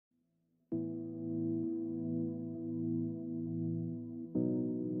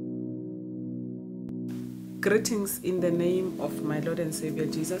Greetings in the name of my Lord and Savior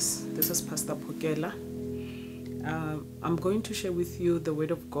Jesus. This is Pastor Phokela. I'm going to share with you the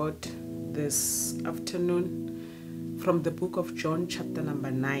Word of God this afternoon from the book of John chapter number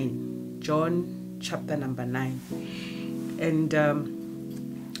 9. John chapter number 9. And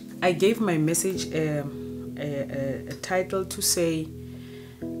I gave my message a title to say,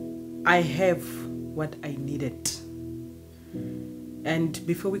 I have what I needed. And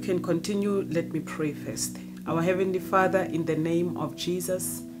before we can continue, let me pray first. Our Heavenly Father, in the name of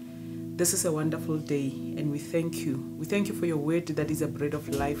Jesus, this is a wonderful day and we thank you. We thank you for your word that is a bread of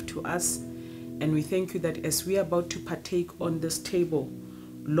life to us. And we thank you that as we are about to partake on this table,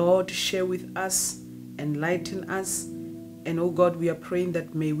 Lord, share with us, enlighten us. And oh God, we are praying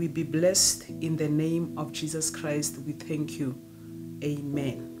that may we be blessed in the name of Jesus Christ. We thank you.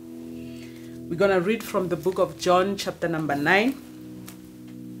 Amen. We're going to read from the book of John chapter number 9.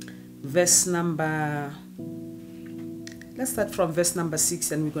 Let's start from verse number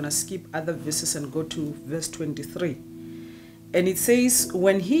 6 and we're going to skip other verses and go to verse 23. And it says,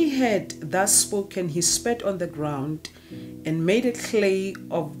 when he had thus spoken, he spat on the ground and made a clay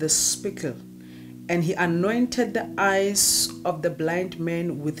of the spittle. And he anointed the eyes of the blind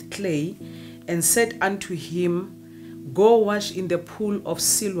man with clay and said unto him, go wash in the pool of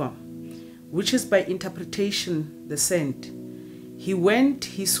Siloam, which is by interpretation the sent. He went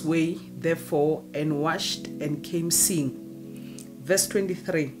his way, therefore, and washed and came seeing. Verse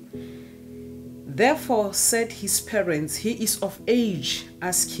 23. Therefore said his parents, he is of age,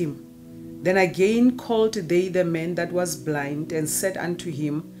 ask him. Then again called they the man that was blind, and said unto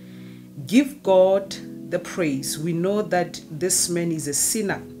him, give God the praise. We know that this man is a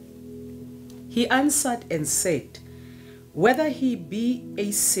sinner. He answered and said, whether he be a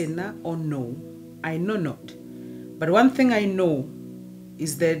sinner or no, I know not. But one thing I know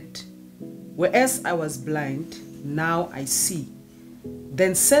is that whereas I was blind, now I see.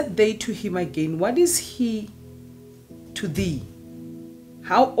 Then said they to him again, what is he to thee?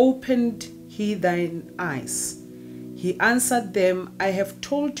 How opened he thine eyes? He answered them, I have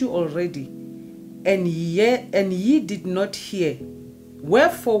told you already, and ye did not hear.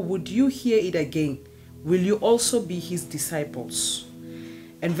 Wherefore would you hear it again? Will you also be his disciples?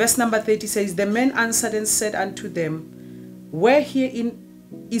 And verse number 30 says, the man answered and said unto them, where herein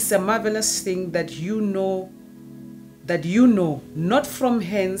is a marvelous thing that you know, not from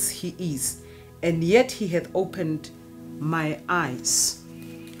hence he is, and yet he hath opened my eyes.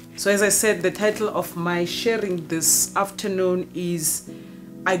 So as I said, the title of my sharing this afternoon is,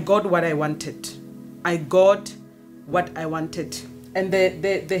 I got what I wanted. I got what I wanted. And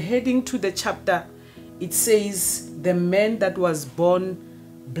the heading to the chapter, it says, the man that was born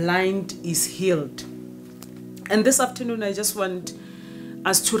blind is healed. And this afternoon I just want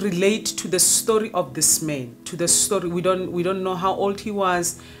us to relate to the story of this man, to the story. We don't know how old he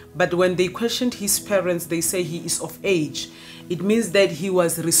was, but when they questioned his parents, they say he is of age. It means that he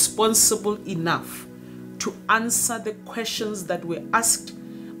was responsible enough to answer the questions that were asked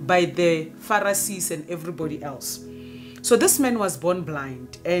by the Pharisees and everybody else. So this man was born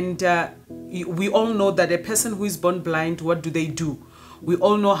blind, and we all know that a person who is born blind, what do? We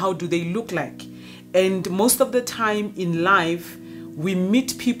all know how do they look like. And most of the time in life, we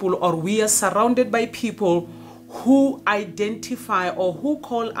meet people or we are surrounded by people who identify or who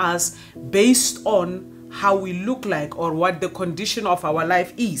call us based on how we look like or what the condition of our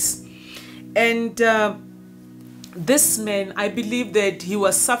life is. And this man, I believe that he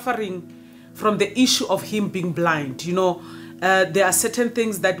was suffering from the issue of him being blind. You know, there are certain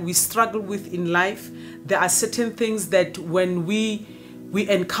things that we struggle with in life. There are certain things that when we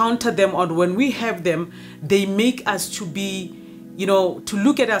encounter them or when we have them, they make us to be, you know, to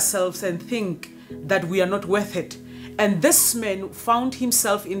look at ourselves and think that we are not worth it. And this man found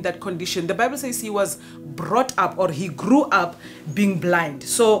himself in that condition. The Bible says he was brought up or he grew up being blind.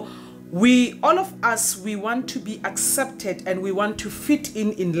 So all of us, we want to be accepted and we want to fit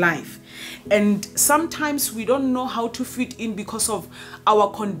in life. And sometimes we don't know how to fit in because of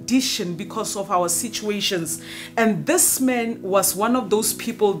our condition, because of our situations. And this man was one of those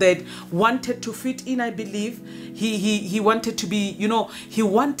people that wanted to fit in, I believe. He wanted to be, you know, he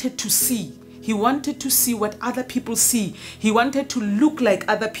wanted to see. He wanted to see what other people see. He wanted to look like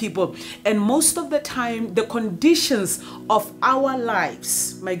other people. And most of the time, the conditions of our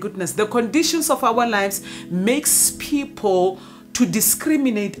lives, my goodness, the conditions of our lives makes people to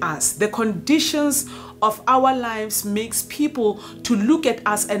discriminate us. The conditions of our lives makes people to look at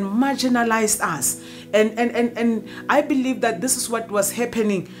us and marginalize us. And I believe that this is what was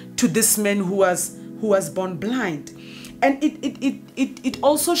happening to this man who was born blind. And it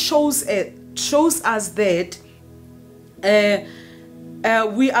also shows shows us that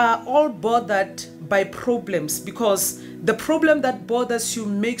we are all bothered by problems, because the problem that bothers you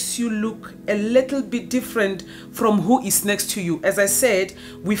makes you look a little bit different from who is next to you. As I said,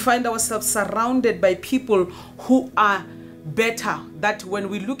 we find ourselves surrounded by people who are better, that when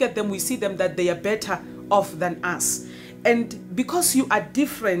we look at them, we see them that they are better off than us. And because you are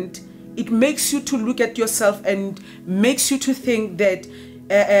different, it makes you to look at yourself and makes you to think that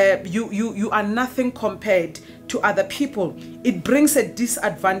you are nothing compared to other people. It brings a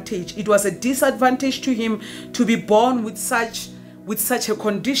disadvantage. It was a disadvantage to him to be born with such a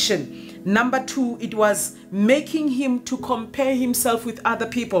condition. Number two, it was making him to compare himself with other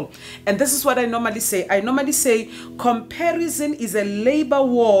people. And this is what I normally say. I normally say comparison is a labor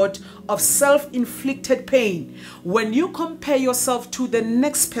ward of self-inflicted pain. When you compare yourself to the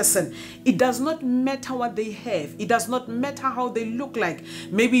next person, it does not matter what they have. It does not matter how they look like.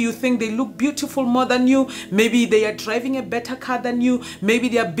 Maybe you think they look beautiful more than you. Maybe they are driving a better car than you. Maybe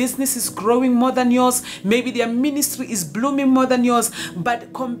their business is growing more than yours. Maybe their ministry is blooming more than yours.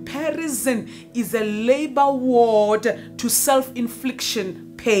 But comparison is a labor ward to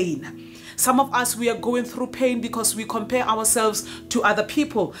self-infliction pain. Some of us, we are going through pain because we compare ourselves to other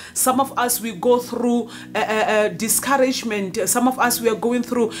people. Some of us, we go through discouragement. Some of us, we are going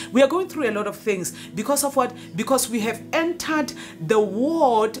through a lot of things. Because of what? Because we have entered the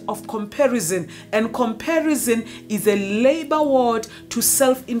ward of comparison. And comparison is a labor ward to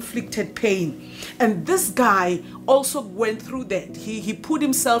self-inflicted pain. And this guy also went through that. He put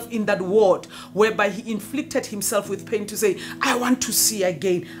himself in that ward whereby he inflicted himself with pain to say, I want to see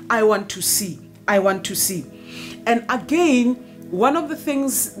again. I want to see. I want to see. And again, one of the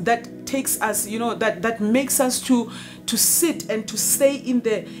things that takes us, that makes us to sit and to stay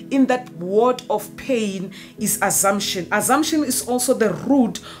in that ward of pain is assumption. Assumption is also the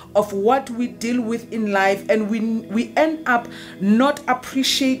root of what we deal with in life, and we end up not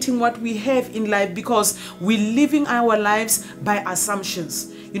appreciating what we have in life because we're living our lives by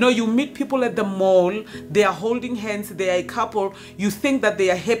assumptions. You meet people at the mall, they are holding hands, they are a couple, you think that they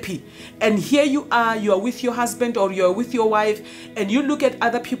are happy. And here you are with your husband or you are with your wife, and you look at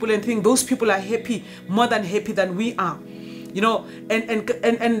other people and think those people are happy, more than happy than we are.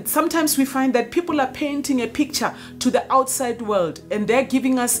 And sometimes we find that people are painting a picture to the outside world, and they're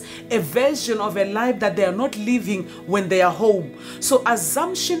giving us a version of a life that they are not living when they are home. So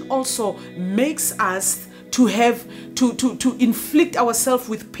assumption also makes us to have to inflict ourselves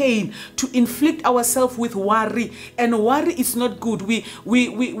with pain, to inflict ourselves with worry, and worry is not good. We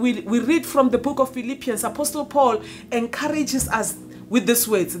read from the book of Philippians. Apostle Paul encourages us with these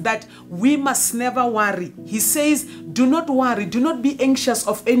words that we must never worry. He says, do not worry, do not be anxious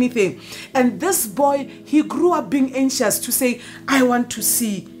of anything. And this boy, he grew up being anxious to say, I want to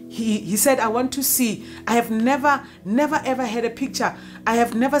see. He said, I want to see. I have never ever had a picture. I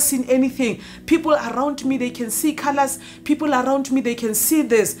have never seen anything. People around me, they can see colors. People around me, they can see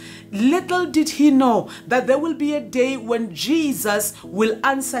this. Little did he know that there will be a day when Jesus will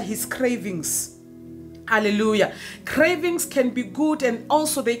answer his cravings. Hallelujah. Cravings can be good and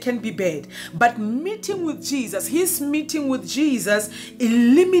also they can be bad. But meeting with Jesus, his meeting with Jesus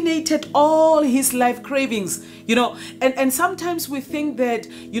eliminated all his life cravings. And sometimes we think that,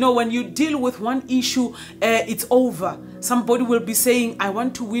 when you deal with one issue, it's over. Somebody will be saying, I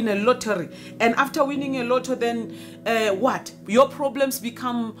want to win a lottery. And after winning a lotto, then what? Your problems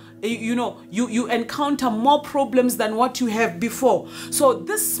become, you encounter more problems than what you have before. So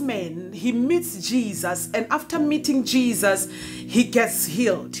this man, he meets Jesus, and after meeting Jesus, he gets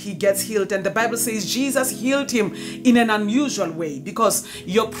healed. He gets healed. And the Bible says Jesus healed him in an unusual way, because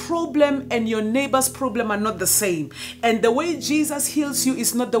your problem and your neighbor's problem are not the same. And the way Jesus heals you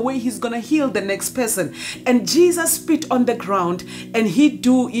is not the way he's going to heal the next person. And Jesus spit on the ground, and he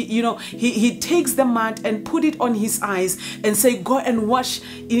takes the mud and put it on his eyes and say, go and wash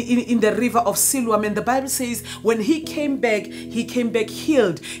in the river of Siloam. And the Bible says when he came back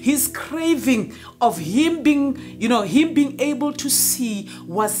healed. His craving of him being able to see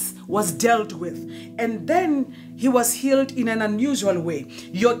was dealt with. And then he was healed in an unusual way.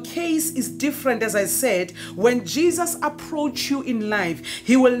 Your case is different, as I said. When Jesus approaches you in life,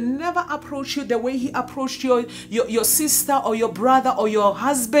 he will never approach you the way he approached your sister or your brother or your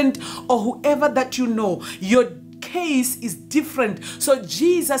husband or whoever that you know. Your case is different. So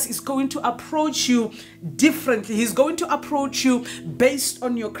Jesus is going to approach you differently. He's going to approach you based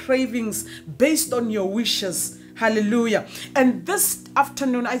on your cravings, based on your wishes. Hallelujah. And this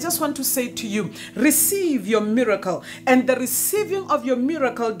afternoon, I just want to say to you, receive your miracle. And the receiving of your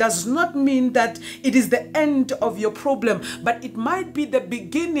miracle does not mean that it is the end of your problem, but it might be the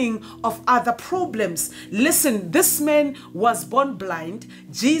beginning of other problems. Listen, this man was born blind.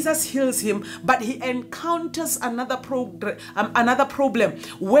 Jesus heals him, but he encounters another problem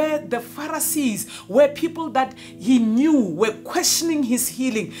where the Pharisees, where people that he knew were questioning his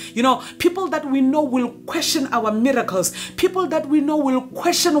healing. You know, people that we know will question our miracles. People that we know will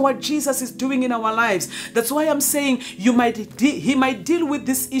question what Jesus is doing in our lives. That's why I'm saying he might deal with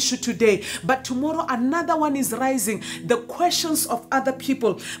this issue today, but tomorrow another one is rising. The questions of other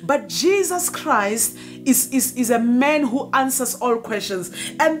people. But Jesus Christ is a man who answers all questions.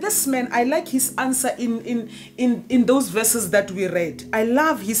 And this man, I like his answer in those verses that we read. I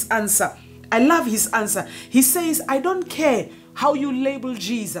love his answer. I love his answer. He says, I don't care how you label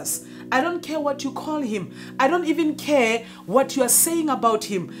Jesus. I don't care what you call him. I don't even care what you are saying about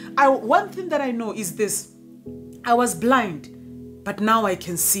him. One thing that I know is this. I was blind, but now I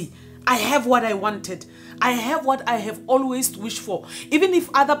can see. I have what I wanted. I have what I have always wished for. Even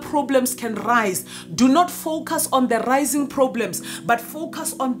if other problems can rise, do not focus on the rising problems, but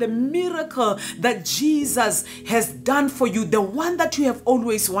focus on the miracle that Jesus has done for you, the one that you have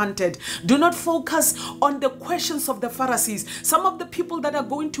always wanted. Do not focus on the questions of the Pharisees. Some of the people that are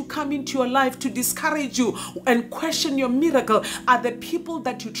going to come into your life to discourage you and question your miracle are the people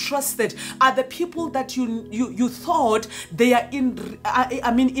that you trusted, are the people that you thought they are in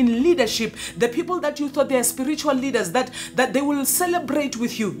leadership, the people that you thought they are spiritual leaders, that they will celebrate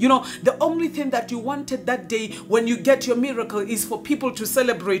with you. You know, the only thing that you wanted that day when you get your miracle is for people to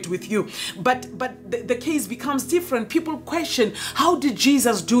celebrate with you. But the case becomes different. People question, how did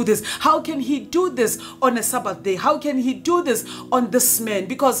Jesus do this? How can he do this on a Sabbath day? How can he do this on this man?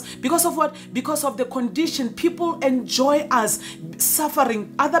 Because of what? Because of the condition. People enjoy us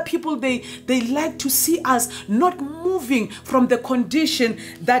suffering. Other people, they like to see us not moving from the condition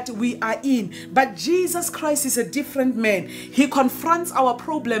that we are in. But Jesus Christ is a different man. He confronts our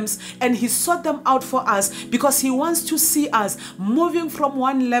problems and he sought them out for us because he wants to see us moving from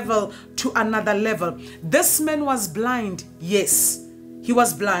one level to another level. This man was blind. Yes, he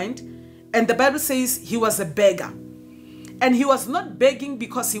was blind. And the Bible says he was a beggar. And he was not begging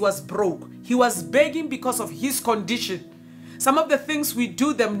because he was broke. He was begging because of his condition. Some of the things we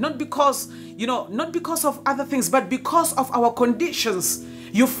do them not because of other things, but because of our conditions.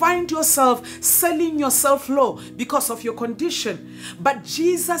 You find yourself selling yourself low because of your condition. But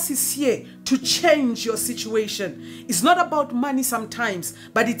Jesus is here to change your situation. It's not about money sometimes,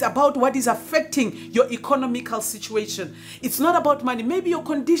 but it's about what is affecting your economical situation. It's not about money. Maybe your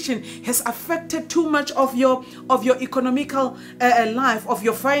condition has affected too much of your economical life, of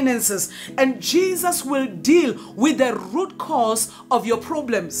your finances. And Jesus will deal with the root cause of your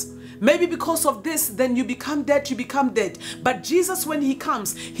problems. Maybe because of this, then you become dead, But Jesus, when he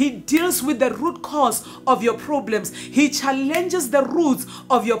comes, he deals with the root cause of your problems. He challenges the roots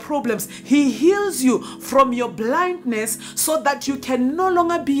of your problems. He heals you from your blindness so that you can no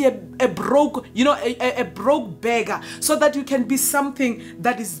longer be a broke beggar, so that you can be something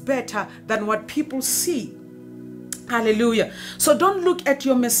that is better than what people see. Hallelujah. So don't look at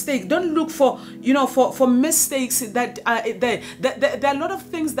your mistake. Don't look for mistakes that are there. There are a lot of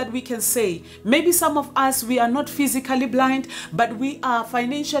things that we can say. Maybe some of us, we are not physically blind, but we are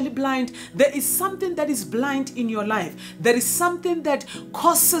financially blind. There is something that is blind in your life. There is something that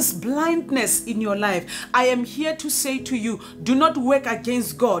causes blindness in your life. I am here to say to you, do not work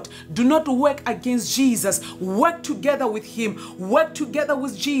against God. Do not work against Jesus. Work together with him. Work together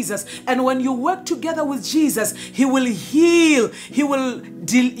with Jesus. And when you work together with Jesus, he will heal. He will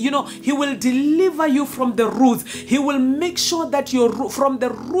deliver you from the roots. He will make sure that from the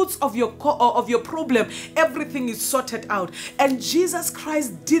roots of your problem, everything is sorted out. And Jesus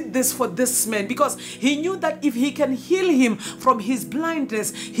Christ did this for this man because he knew that if he can heal him from his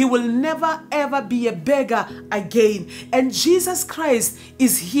blindness, he will never ever be a beggar again. And Jesus Christ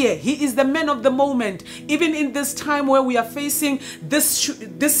is here. He is the man of the moment. Even in this time where we are facing this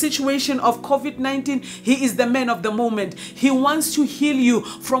situation of COVID-19, he is the man of the moment. He wants to heal you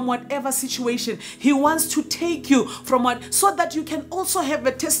from whatever situation. He wants to take you from so that you can also have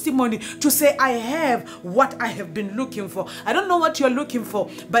a testimony to say, I have what I have been looking for. I don't know what you're looking for,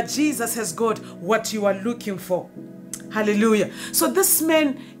 but Jesus has got what you are looking for. Hallelujah. So this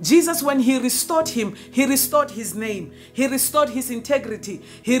man, Jesus, when he restored him, he restored his name. He restored his integrity.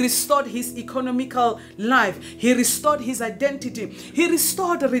 He restored his economical life. He restored his identity. He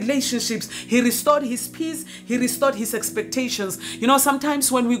restored relationships. He restored his peace. He restored his expectations. You know,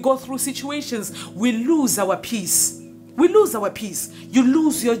 sometimes when we go through situations, we lose our peace. We lose our peace. You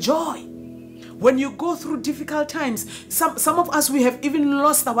lose your joy. When you go through difficult times, some of us, we have even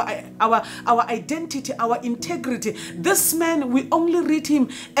lost our identity, our integrity. This man, we only read him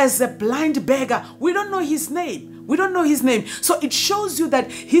as a blind beggar. We don't know his name. We don't know his name. So it shows you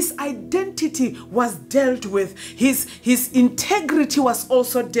that his identity was dealt with. His integrity was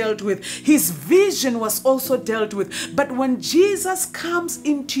also dealt with. His vision was also dealt with. But when Jesus comes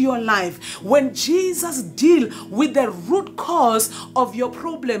into your life, when Jesus deals with the root cause of your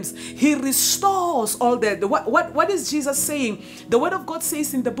problems, he restores all that. What is Jesus saying? The word of God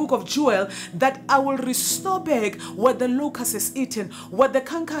says in the book of Joel that I will restore back what the locust has eaten, what the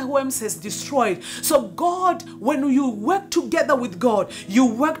cankerworms has destroyed. So God, when you work together with God, you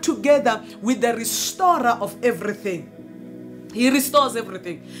work together with the restorer of everything. He restores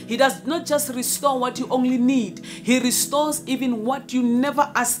everything. He does not just restore what you only need. He restores even what you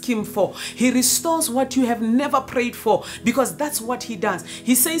never ask him for. He restores what you have never prayed for, because that's what he does.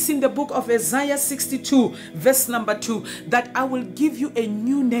 He says in the book of Isaiah 62 verse number 2 that I will give you a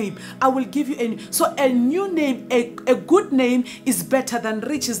new name. I will give you a new name. A good name is better than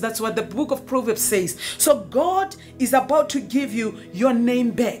riches. That's what the book of Proverbs says. So God is about to give you your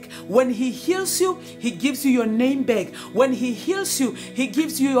name back. When he heals you, he gives you your name back. When he heals you, he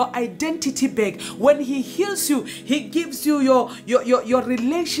gives you your identity back. When he heals you, he gives you your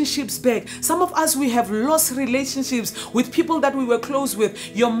relationships back. Some of us, we have lost relationships with people that we were close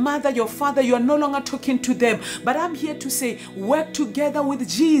with. Your mother, your father, you are no longer talking to them. But I'm here to say, work together with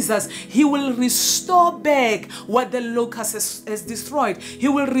Jesus. He will restore back what the locust has destroyed. He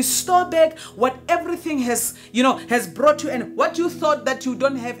will restore back what everything has brought to, and what you thought that you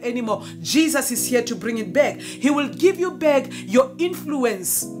don't have anymore. Jesus is here to bring it back. He will give you back your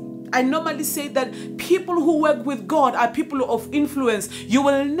influence. I normally say that people who work with God are people of influence. You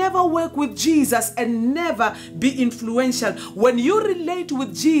will never work with Jesus and never be influential. When you relate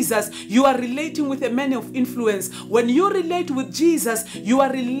with Jesus, you are relating with a man of influence. When you relate with Jesus, you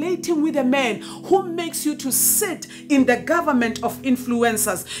are relating with a man who makes you to sit in the government of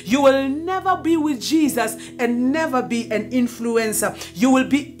influencers. You will never be with Jesus and never be an influencer. You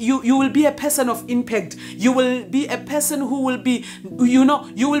will be a person of impact. You will be a person who will be,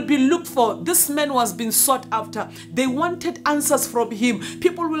 you will be looked for. This man was being sought after. They wanted answers from him.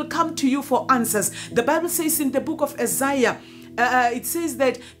 People will come to you for answers. The Bible says in the book of Isaiah, it says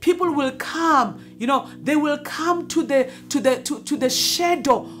that people will come, they will come to the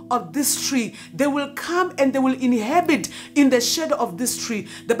shadow of this tree. They will come and they will inhabit in the shadow of this tree.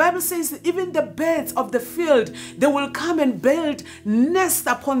 The Bible says that even the birds of the field, they will come and build nest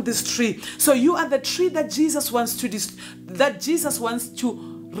upon this tree. So you are the tree that Jesus wants to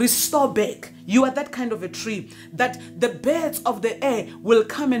restore back. You are that kind of a tree that the birds of the air will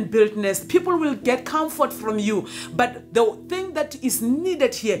come and build nests. People will get comfort from you. But the thing that is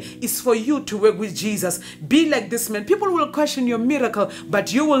needed here is for you to work with Jesus. Be like this man. People will question your miracle,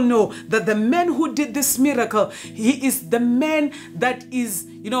 but you will know that the man who did this miracle, he is the man that is,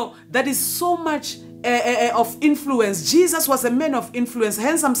 that is so much of influence. Jesus was a man of influence.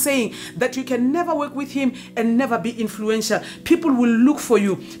 Hence I'm saying that you can never work with him and never be influential. People will look for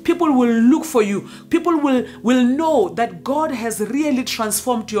you. People will look for you. People will know that God has really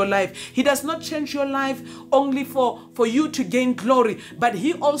transformed your life. He does not change your life only for you to gain glory, but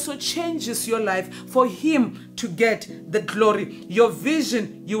he also changes your life for him to get the glory. Your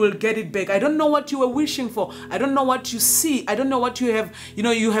vision, you will get it back. I don't know what you were wishing for. I don't know what you see. I don't know what you have,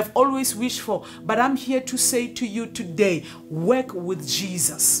 you have always wished for. But I'm here to say to you today, work with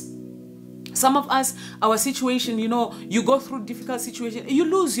Jesus. Some of us, our situation, you go through difficult situation, you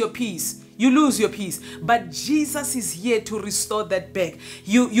lose your peace. You lose your peace. But Jesus is here to restore that back.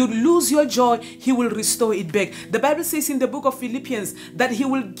 You lose your joy, he will restore it back. The Bible says in the book of Philippians that he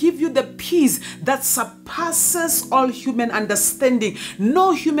will give you the peace that surpasses all human understanding.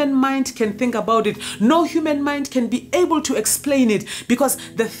 No human mind can think about it. No human mind can be able to explain it, because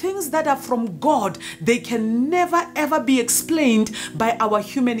the things that are from God, they can never ever be explained by our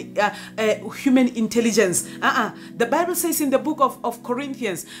human intelligence. The Bible says in the book of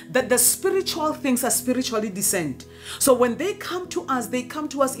Corinthians that the Spirit spiritual things are spiritually discerned. So when they come to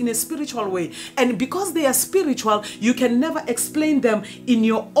us in a spiritual way. And because they are spiritual, you can never explain them in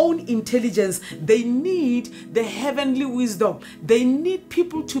your own intelligence. They need the heavenly wisdom. They need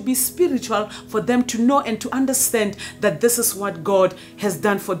people to be spiritual for them to know and to understand that this is what God has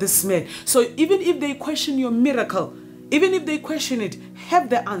done for this man. So even if they question your miracle, even if they question it, have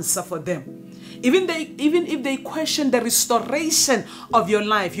the answer for them. Even if they question the restoration of your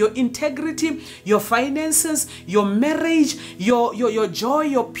life, your integrity, your finances, your marriage, your joy,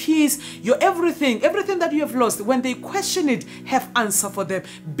 your peace, your everything that you have lost, when they question it, have answer for them.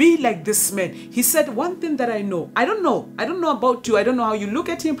 Be like this man. He said, one thing that I know, I don't know about you, I don't know how you look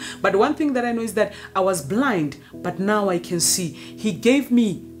at him, but one thing that I know is that I was blind, but now I can see. He gave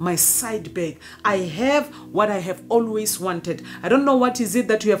me my sight back. I have what I have always wanted. I don't know what is it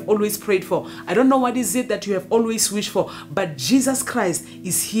that you have always prayed for. I don't know what is it that you have always wished for. But Jesus Christ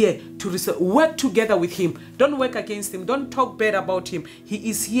is here to restore. Work together with him. Don't work against him. Don't talk bad about him.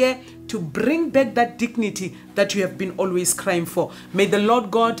 He is here to bring back that dignity that you have been always crying for. May the Lord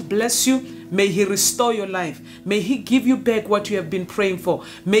God bless you. May he restore your life. May he give you back what you have been praying for.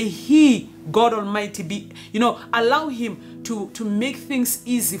 May he, God Almighty, allow him to make things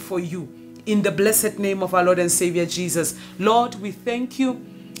easy for you. In the blessed name of our Lord and Savior Jesus. Lord, we thank you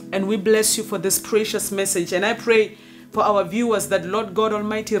and we bless you for this precious message. And I pray for our viewers that, Lord God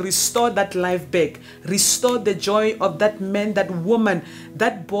Almighty, restore that life back. Restore the joy of that man, that woman,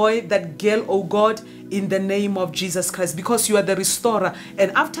 that boy, that girl, oh God, in the name of Jesus Christ, because you are the restorer.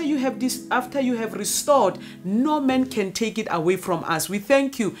 And after you have restored, no man can take it away from us. We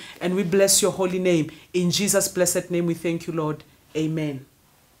thank you and we bless your holy name. In Jesus' blessed name we thank you, Lord. Amen.